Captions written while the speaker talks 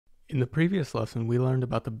In the previous lesson, we learned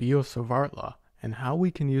about the Biot-Savart Law and how we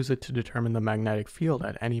can use it to determine the magnetic field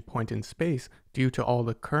at any point in space due to all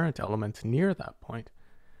the current elements near that point.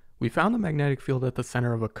 We found the magnetic field at the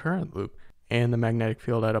center of a current loop and the magnetic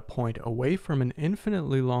field at a point away from an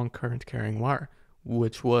infinitely long current-carrying wire,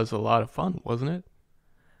 which was a lot of fun, wasn't it?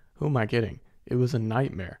 Who am I kidding? It was a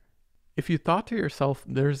nightmare. If you thought to yourself,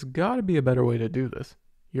 there's gotta be a better way to do this,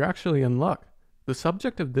 you're actually in luck. The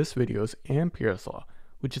subject of this video is Ampere's law,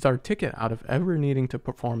 which is our ticket out of ever needing to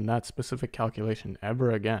perform that specific calculation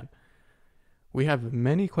ever again. We have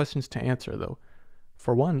many questions to answer though.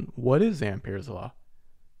 For one, what is Ampere's law?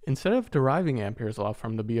 Instead of deriving Ampere's law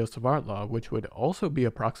from the Biot-Savart law, which would also be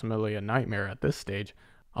approximately a nightmare at this stage,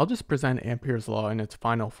 I'll just present Ampere's law in its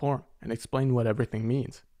final form and explain what everything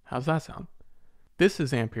means. How's that sound? This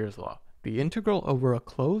is Ampere's law, the integral over a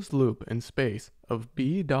closed loop in space of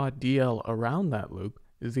B dot dl around that loop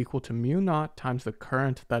is equal to mu naught times the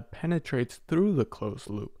current that penetrates through the closed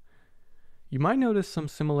loop. You might notice some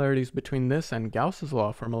similarities between this and Gauss's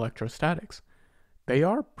law from electrostatics. They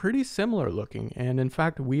are pretty similar looking, and in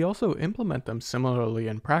fact we also implement them similarly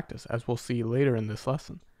in practice, as we'll see later in this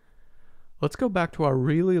lesson. Let's go back to our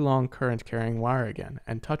really long current carrying wire again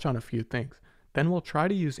and touch on a few things. Then we'll try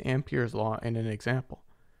to use Ampere's law in an example.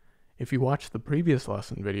 If you watched the previous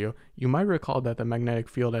lesson video, you might recall that the magnetic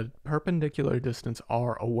field at a perpendicular distance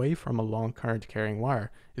r away from a long current carrying wire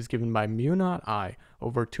is given by mu naught I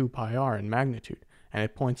over 2 pi r in magnitude, and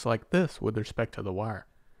it points like this with respect to the wire.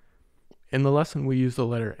 In the lesson we used the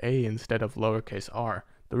letter a instead of lowercase r.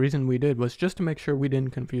 The reason we did was just to make sure we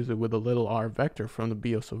didn't confuse it with the little r vector from the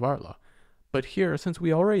Biot-Savart law. But here, since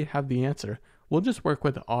we already have the answer, we'll just work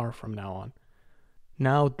with r from now on.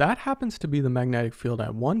 Now, that happens to be the magnetic field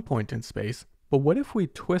at one point in space, but what if we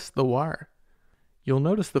twist the wire? You'll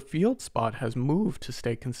notice the field spot has moved to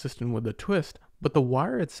stay consistent with the twist, but the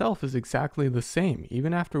wire itself is exactly the same,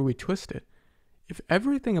 even after we twist it. If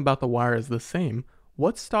everything about the wire is the same,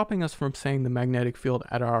 what's stopping us from saying the magnetic field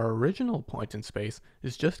at our original point in space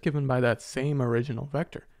is just given by that same original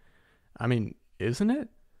vector? I mean, isn't it?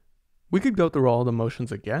 We could go through all the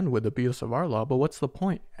motions again with the Biot-Savart law, but what's the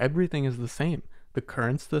point? Everything is the same. The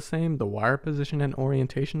current's the same, the wire position and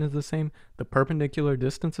orientation is the same, the perpendicular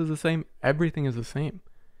distance is the same, everything is the same.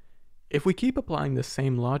 If we keep applying this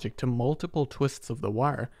same logic to multiple twists of the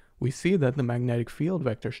wire, we see that the magnetic field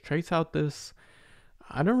vector traces out this,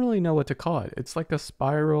 I don't really know what to call it, it's like a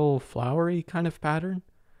spiral, flowery kind of pattern.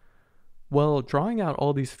 Well, drawing out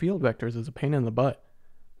all these field vectors is a pain in the butt.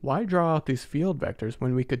 Why draw out these field vectors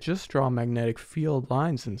when we could just draw magnetic field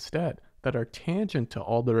lines instead that are tangent to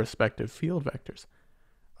all the respective field vectors?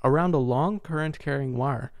 Around a long current carrying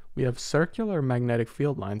wire, we have circular magnetic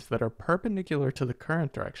field lines that are perpendicular to the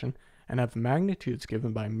current direction and have magnitudes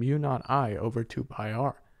given by mu naught I over 2 pi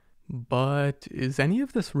r. But is any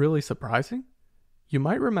of this really surprising? You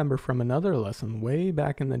might remember from another lesson way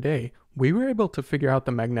back in the day, we were able to figure out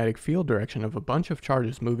the magnetic field direction of a bunch of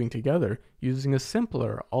charges moving together using a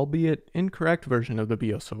simpler, albeit incorrect version of the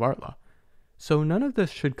Biot-Savart law. So none of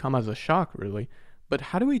this should come as a shock really, but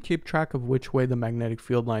how do we keep track of which way the magnetic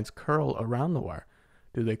field lines curl around the wire?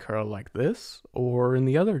 Do they curl like this, or in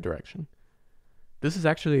the other direction? This is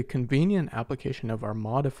actually a convenient application of our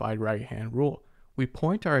modified right-hand rule. We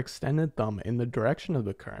point our extended thumb in the direction of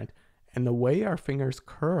the current, and the way our fingers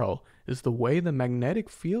curl is the way the magnetic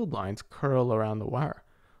field lines curl around the wire,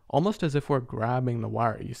 almost as if we're grabbing the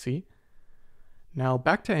wire, you see? Now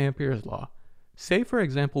back to Ampere's law. Say for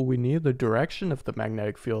example we need the direction of the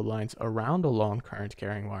magnetic field lines around a long current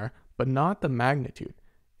carrying wire, but not the magnitude.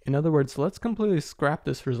 In other words, let's completely scrap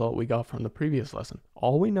this result we got from the previous lesson.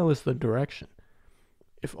 All we know is the direction.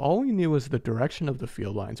 If all we knew was the direction of the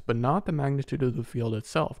field lines, but not the magnitude of the field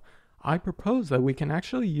itself, I propose that we can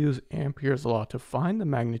actually use Ampere's law to find the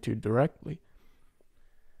magnitude directly.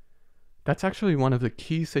 That's actually one of the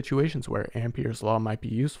key situations where Ampere's law might be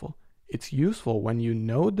useful. It's useful when you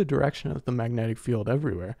know the direction of the magnetic field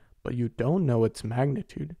everywhere, but you don't know its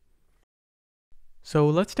magnitude. So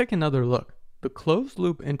let's take another look. The closed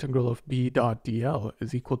loop integral of B dot dl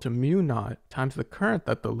is equal to mu naught times the current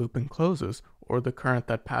that the loop encloses, or the current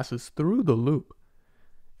that passes through the loop.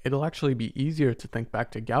 It'll actually be easier to think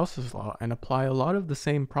back to Gauss's law and apply a lot of the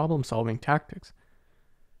same problem-solving tactics.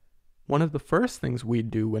 One of the first things we'd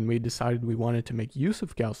do when we decided we wanted to make use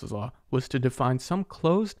of Gauss's law was to define some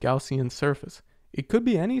closed Gaussian surface. It could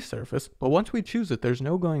be any surface, but once we choose it, there's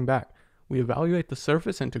no going back. We evaluate the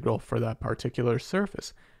surface integral for that particular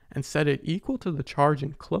surface and set it equal to the charge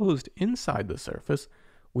enclosed inside the surface,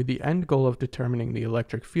 with the end goal of determining the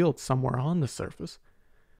electric field somewhere on the surface.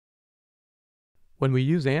 When we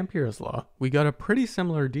use Ampere's law, we got a pretty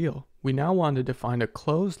similar deal. We now want to define a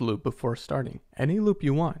closed loop before starting, any loop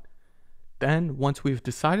you want. Then, once we've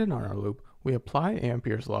decided on our loop, we apply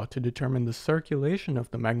Ampere's law to determine the circulation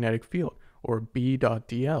of the magnetic field, or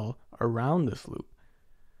B.dl, around this loop.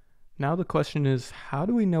 Now the question is, how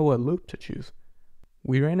do we know what loop to choose?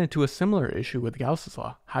 We ran into a similar issue with Gauss's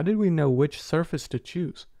law. How did we know which surface to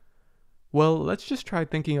choose? Well, let's just try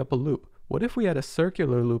thinking up a loop. What if we had a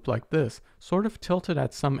circular loop like this, sort of tilted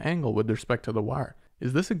at some angle with respect to the wire?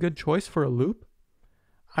 Is this a good choice for a loop?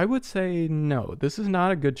 I would say no, this is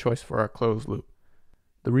not a good choice for our closed loop.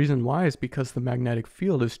 The reason why is because the magnetic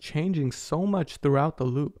field is changing so much throughout the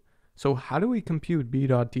loop. So how do we compute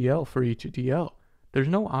B.dl for each dl? There's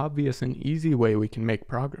no obvious and easy way we can make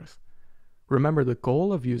progress. Remember, the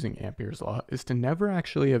goal of using Ampere's law is to never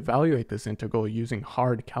actually evaluate this integral using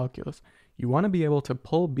hard calculus. You want to be able to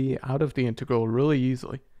pull B out of the integral really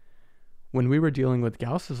easily. When we were dealing with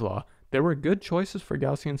Gauss's law, there were good choices for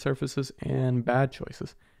Gaussian surfaces and bad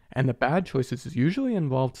choices. And the bad choices usually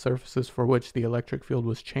involved surfaces for which the electric field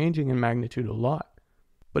was changing in magnitude a lot.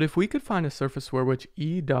 But if we could find a surface where which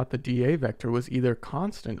the dA vector was either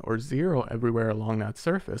constant or zero everywhere along that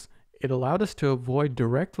surface, it allowed us to avoid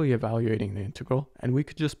directly evaluating the integral, and we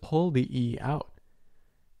could just pull the E out.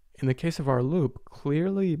 In the case of our loop,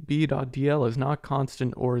 clearly B.dl is not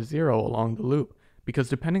constant or zero along the loop, because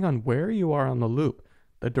depending on where you are on the loop,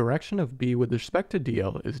 the direction of B with respect to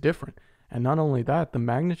dl is different, and not only that, the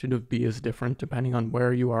magnitude of B is different depending on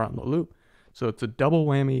where you are on the loop, so it's a double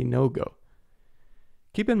whammy no-go.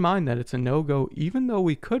 Keep in mind that it's a no-go even though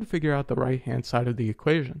we could figure out the right-hand side of the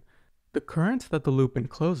equation. The current that the loop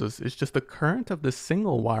encloses is just the current of the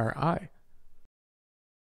single wire I.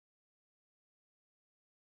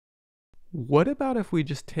 What about if we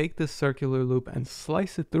just take this circular loop and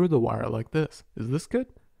slice it through the wire like this? Is this good?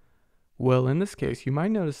 Well, in this case, you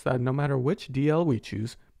might notice that no matter which dl we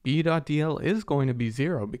choose, B.dl is going to be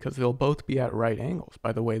zero because they'll both be at right angles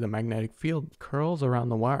by the way the magnetic field curls around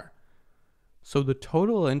the wire. So the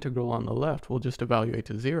total integral on the left will just evaluate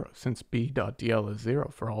to zero, since B.dl is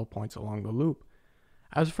zero for all points along the loop.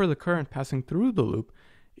 As for the current passing through the loop,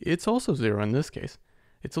 it's also zero in this case.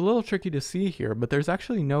 It's a little tricky to see here, but there's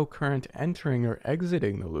actually no current entering or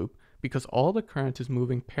exiting the loop because all the current is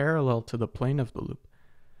moving parallel to the plane of the loop.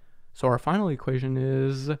 So our final equation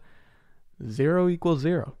is 0 equals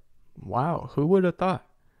 0. Wow, who would have thought?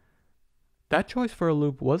 That choice for a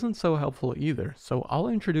loop wasn't so helpful either, so I'll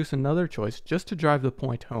introduce another choice just to drive the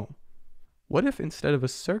point home. What if instead of a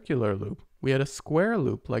circular loop, we had a square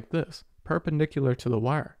loop like this, perpendicular to the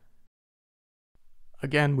wire?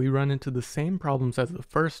 Again, we run into the same problems as the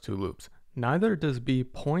first two loops. Neither does B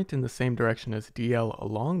point in the same direction as dl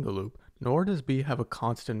along the loop, nor does B have a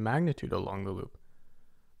constant magnitude along the loop.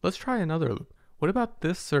 Let's try another loop. What about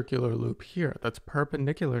this circular loop here that's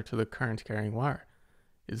perpendicular to the current carrying wire?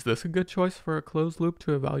 Is this a good choice for a closed loop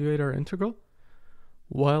to evaluate our integral?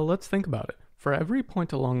 Well, let's think about it. For every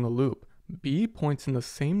point along the loop, B points in the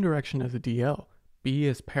same direction as dl. B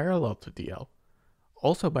is parallel to dl.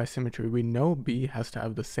 Also by symmetry, we know B has to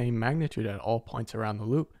have the same magnitude at all points around the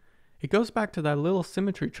loop. It goes back to that little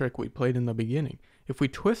symmetry trick we played in the beginning. If we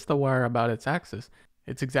twist the wire about its axis,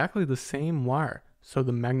 it's exactly the same wire, so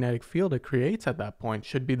the magnetic field it creates at that point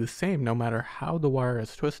should be the same no matter how the wire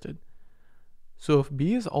is twisted. So if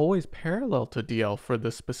B is always parallel to dl for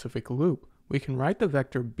this specific loop, we can write the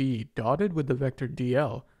vector B dotted with the vector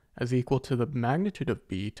dl as equal to the magnitude of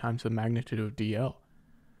B times the magnitude of dl.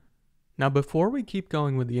 Now before we keep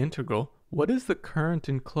going with the integral, what is the current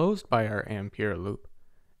enclosed by our Ampere loop?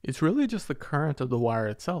 It's really just the current of the wire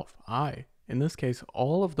itself, I. In this case,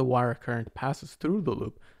 all of the wire current passes through the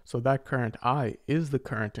loop, so that current I is the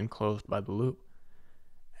current enclosed by the loop.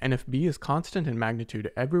 And if B is constant in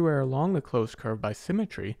magnitude everywhere along the closed curve by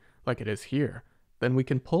symmetry, like it is here, then we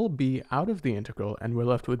can pull B out of the integral and we're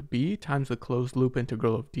left with B times the closed loop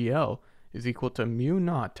integral of dl is equal to mu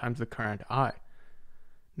naught times the current I.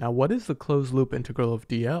 Now what is the closed loop integral of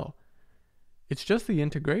dl? It's just the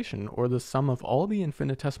integration, or the sum of all the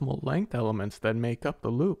infinitesimal length elements that make up the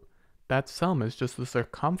loop. That sum is just the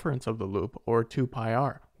circumference of the loop, or 2 pi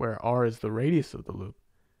r, where r is the radius of the loop.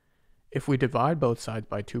 If we divide both sides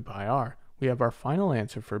by 2 pi r, we have our final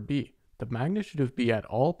answer for B. The magnitude of B at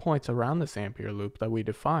all points around this Ampere loop that we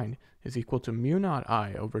defined is equal to mu naught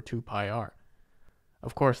I over 2 pi r.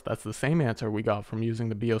 Of course, that's the same answer we got from using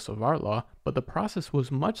the Biot-Savart law, but the process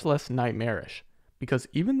was much less nightmarish, because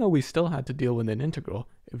even though we still had to deal with an integral,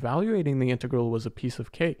 evaluating the integral was a piece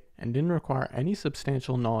of cake and didn't require any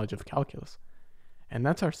substantial knowledge of calculus. And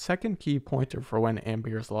that's our second key pointer for when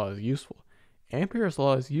Ampere's law is useful. Ampere's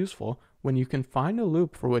law is useful when you can find a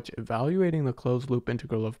loop for which evaluating the closed loop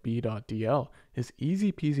integral of B dot dl is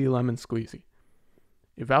easy peasy lemon squeezy.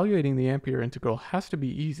 Evaluating the Ampere integral has to be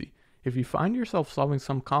easy. If you find yourself solving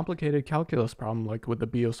some complicated calculus problem like with the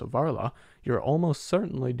Biot-Savart Law, you're almost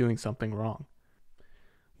certainly doing something wrong.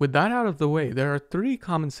 With that out of the way, there are 3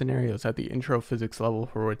 common scenarios at the intro physics level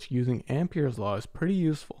for which using Ampere's law is pretty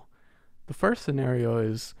useful. The first scenario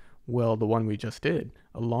is, well, the one we just did,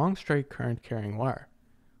 a long straight current carrying wire.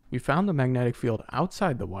 We found the magnetic field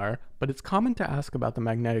outside the wire, but it's common to ask about the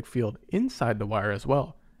magnetic field inside the wire as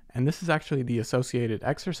well, and this is actually the associated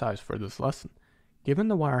exercise for this lesson. Given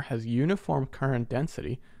the wire has uniform current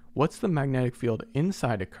density, what's the magnetic field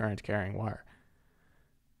inside a current carrying wire?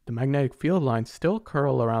 The magnetic field lines still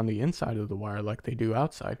curl around the inside of the wire like they do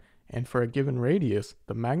outside, and for a given radius,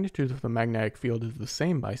 the magnitude of the magnetic field is the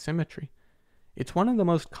same by symmetry. It's one of the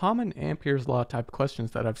most common Ampere's law type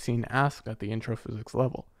questions that I've seen asked at the intro physics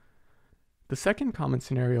level. The second common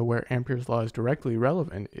scenario where Ampere's law is directly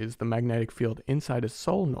relevant is the magnetic field inside a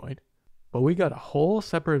solenoid, but we got a whole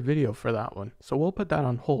separate video for that one, so we'll put that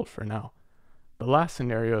on hold for now. The last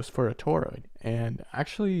scenario is for a toroid, and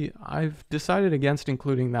actually I've decided against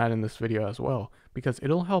including that in this video as well, because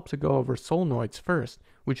it'll help to go over solenoids first,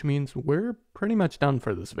 which means we're pretty much done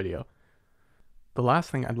for this video. The last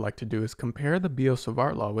thing I'd like to do is compare the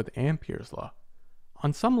Biot-Savart law with Ampere's law.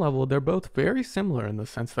 On some level, they're both very similar in the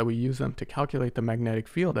sense that we use them to calculate the magnetic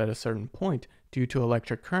field at a certain point due to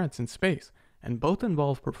electric currents in space, and both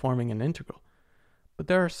involve performing an integral. But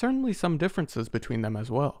there are certainly some differences between them as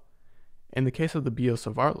well. In the case of the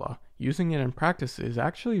Biot-Savart law, using it in practice is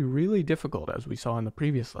actually really difficult, as we saw in the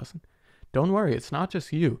previous lesson. Don't worry, it's not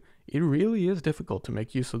just you. It really is difficult to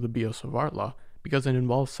make use of the Biot-Savart law because it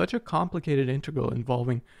involves such a complicated integral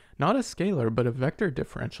involving not a scalar but a vector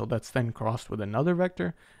differential that's then crossed with another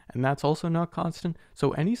vector, and that's also not constant,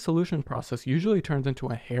 so any solution process usually turns into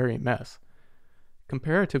a hairy mess.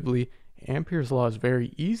 Comparatively, Ampere's law is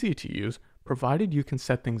very easy to use provided you can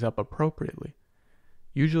set things up appropriately.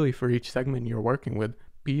 Usually for each segment you're working with,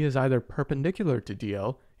 B is either perpendicular to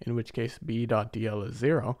dl, in which case B dot dl is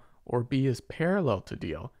 0, or B is parallel to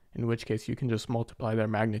dl, in which case you can just multiply their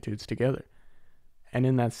magnitudes together. And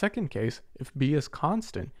in that second case, if B is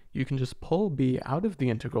constant, you can just pull B out of the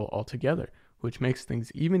integral altogether, which makes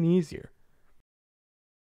things even easier.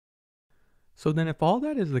 So then if all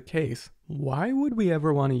that is the case, why would we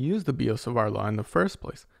ever want to use the Biot-Savart law in the first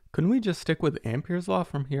place? Couldn't we just stick with Ampere's law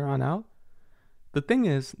from here on out? The thing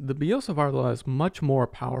is, the Biot-Savart law is much more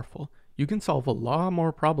powerful. You can solve a lot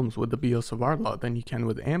more problems with the Biot-Savart law than you can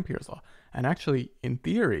with Ampere's law, and actually, in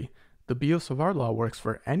theory, the Biot-Savart law works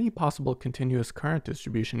for any possible continuous current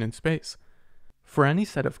distribution in space. For any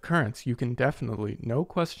set of currents, you can definitely, no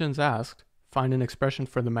questions asked, find an expression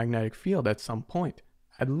for the magnetic field at some point,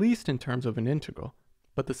 at least in terms of an integral.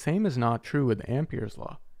 But the same is not true with Ampere's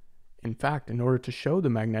law. In fact, in order to show the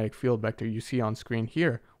magnetic field vector you see on screen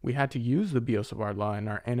here, we had to use the Biot-Savart law in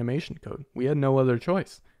our animation code. We had no other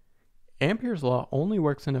choice. Ampere's law only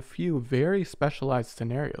works in a few very specialized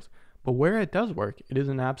scenarios, but where it does work, it is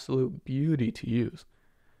an absolute beauty to use.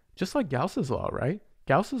 Just like Gauss's law, right?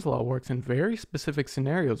 Gauss's law works in very specific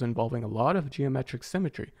scenarios involving a lot of geometric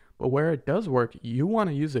symmetry, but where it does work, you want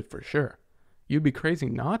to use it for sure. You'd be crazy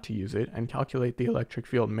not to use it and calculate the electric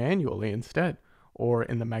field manually instead, or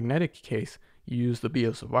in the magnetic case, you use the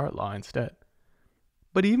Biot-Savart law instead.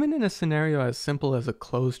 But even in a scenario as simple as a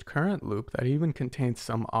closed current loop that even contains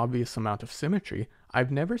some obvious amount of symmetry,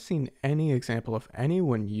 I've never seen any example of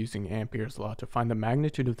anyone using Ampere's law to find the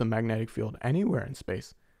magnitude of the magnetic field anywhere in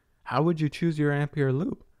space. How would you choose your Ampere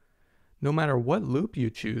loop? No matter what loop you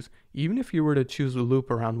choose, even if you were to choose a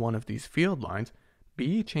loop around one of these field lines,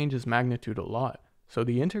 B changes magnitude a lot, so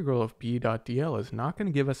the integral of B dot dl is not going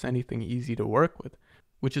to give us anything easy to work with,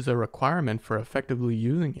 which is a requirement for effectively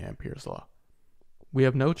using Ampere's law. We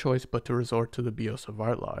have no choice but to resort to the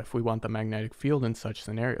Biot-Savart law if we want the magnetic field in such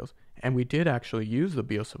scenarios, and we did actually use the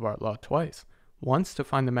Biot-Savart law twice, once to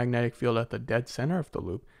find the magnetic field at the dead center of the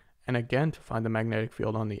loop, and again to find the magnetic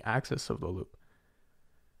field on the axis of the loop.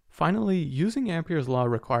 Finally, using Ampere's law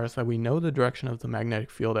requires that we know the direction of the magnetic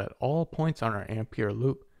field at all points on our Ampere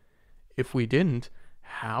loop. If we didn't,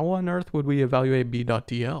 how on earth would we evaluate B dot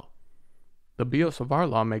dl? The Biot-Savart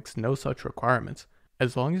law makes no such requirements.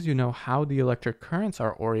 As long as you know how the electric currents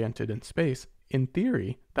are oriented in space, in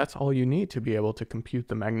theory, that's all you need to be able to compute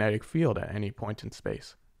the magnetic field at any point in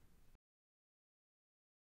space.